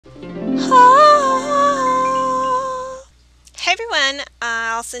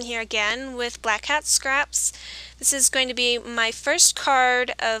Allison here again with Black Hat Scraps. This is going to be my first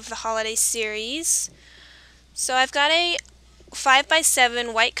card of the holiday series. So I've got a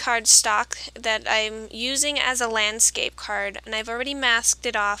 5x7 white cardstock that I'm using as a landscape card, and I've already masked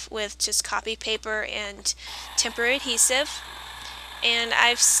it off with just copy paper and temporary adhesive. And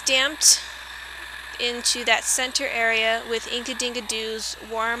I've stamped into that center area with Inkadingadoo's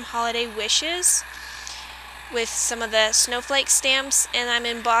Warm Holiday Wishes with some of the snowflake stamps, and I'm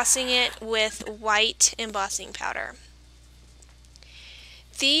embossing it with white embossing powder.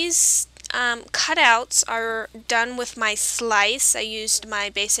 These cutouts are done with my slice. I used my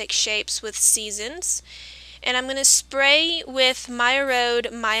basic shapes with seasons, and I'm going to spray with Maya Road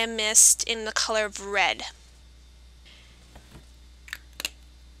Maya Mist in the color of red.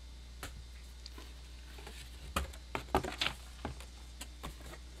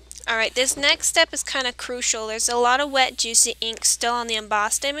 Alright, this next step is kind of crucial. There's a lot of wet, juicy ink still on the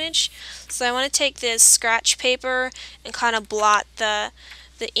embossed image, so I want to take this scratch paper and kind of blot the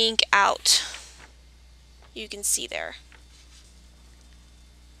ink out. You can see there.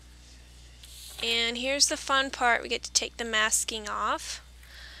 And here's the fun part. We get to take the masking off.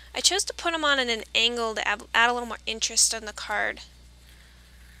 I chose to put them on at an angle to add a little more interest on the card.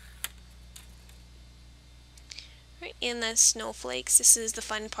 Right in the snowflakes, this is the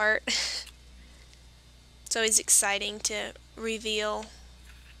fun part. It's always exciting to reveal.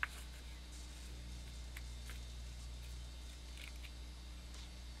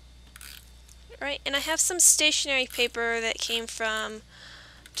 Right, and I have some stationery paper that came from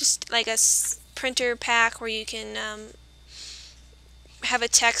just like a printer pack where you can have a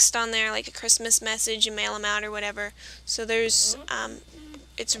text on there, like a Christmas message, and mail them out or whatever. So there's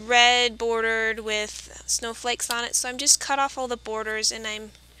it's red bordered with snowflakes on it, so I'm just cut off all the borders and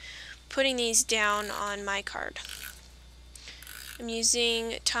I'm putting these down on my card. I'm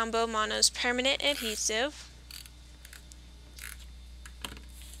using Tombow Mono's permanent adhesive.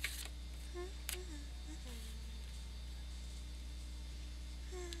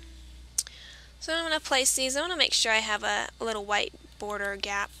 So I'm going to place these. I want to make sure I have a little white border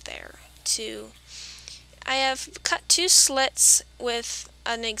gap there too. I have cut two slits with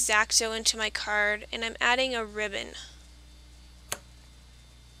an X-Acto into my card, and I'm adding a ribbon.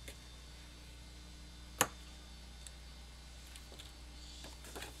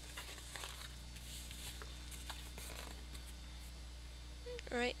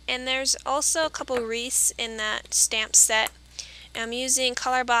 Right, and there's also a couple wreaths in that stamp set. I'm using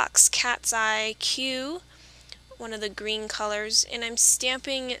Colorbox Cat's Eye Q, one of the green colors, and I'm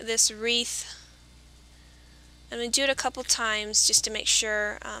stamping this wreath. I'm going to do it a couple times just to make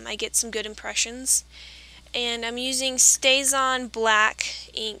sure I get some good impressions. And I'm using StazOn black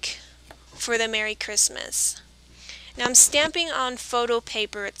ink for the Merry Christmas. Now I'm stamping on photo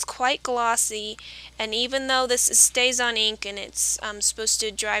paper. It's quite glossy, and even though this is StazOn ink and it's supposed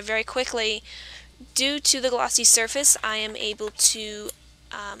to dry very quickly, due to the glossy surface I am able to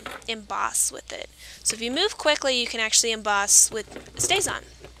emboss with it. So if you move quickly, you can actually emboss with StazOn.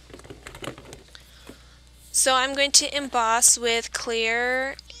 So I'm going to emboss with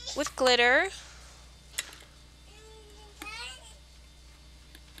glitter.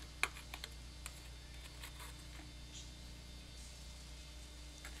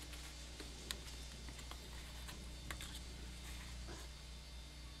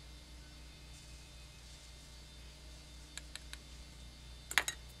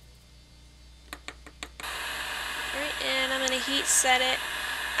 Right, and I'm going to heat set it.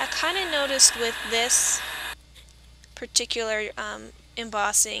 I kind of noticed with this particular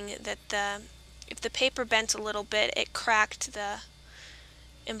embossing that if the paper bent a little bit, it cracked the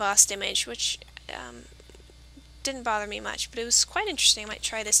embossed image, which didn't bother me much, but it was quite interesting. I might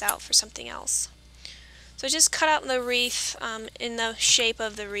try this out for something else. So I just cut out the wreath in the shape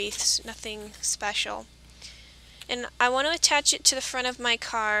of the wreaths, nothing special. And I want to attach it to the front of my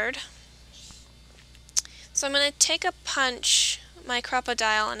card. So I'm going to take a punch, my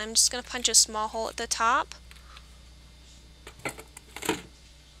Crop-A-Dile, and I'm just going to punch a small hole at the top.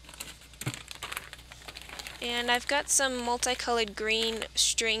 And I've got some multicolored green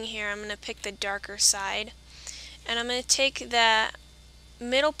string here. I'm going to pick the darker side. And I'm going to take the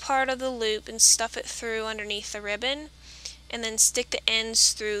middle part of the loop and stuff it through underneath the ribbon, and then stick the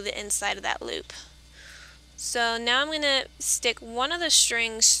ends through the inside of that loop. So now I'm going to stick one of the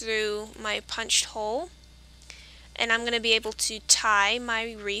strings through my punched hole, and I'm going to be able to tie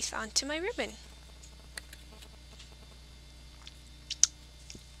my wreath onto my ribbon.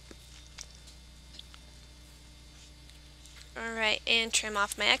 Alright, and trim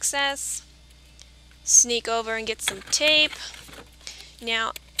off my excess. Sneak over and get some tape.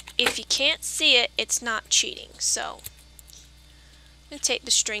 Now, if you can't see it, it's not cheating. So, I'm going to take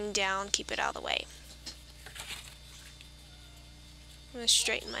the string down, keep it out of the way. I'm going to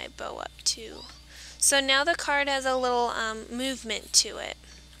straighten my bow up too. So now the card has a little movement to it.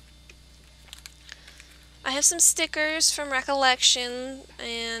 I have some stickers from Recollection,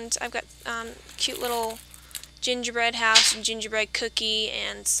 and I've got cute little gingerbread house and gingerbread cookie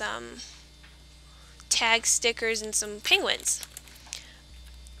and some tag stickers and some penguins.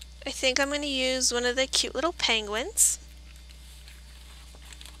 I think I'm going to use one of the cute little penguins.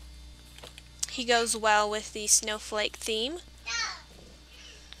 He goes well with the snowflake theme.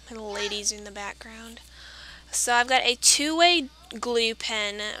 Little ladies in the background. So I've got a two-way glue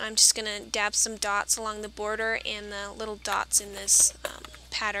pen. I'm just going to dab some dots along the border and the little dots in this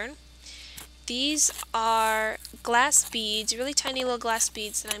pattern. These are glass beads, really tiny little glass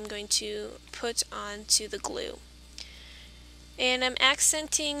beads that I'm going to put onto the glue. And I'm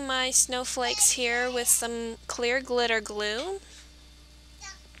accenting my snowflakes here with some clear glitter glue.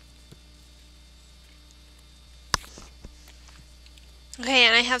 Okay,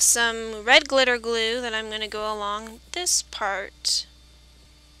 and I have some red glitter glue that I'm going to go along this part.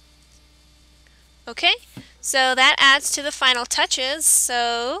 Okay, so that adds to the final touches,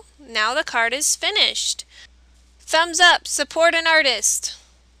 so now the card is finished. Thumbs up, support an artist.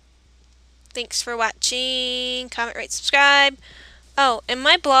 Thanks for watching. Comment, rate, subscribe. Oh, and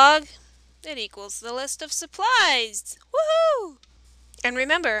my blog, it equals the list of supplies. Woohoo! And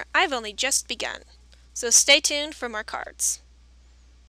remember, I've only just begun. So stay tuned for more cards.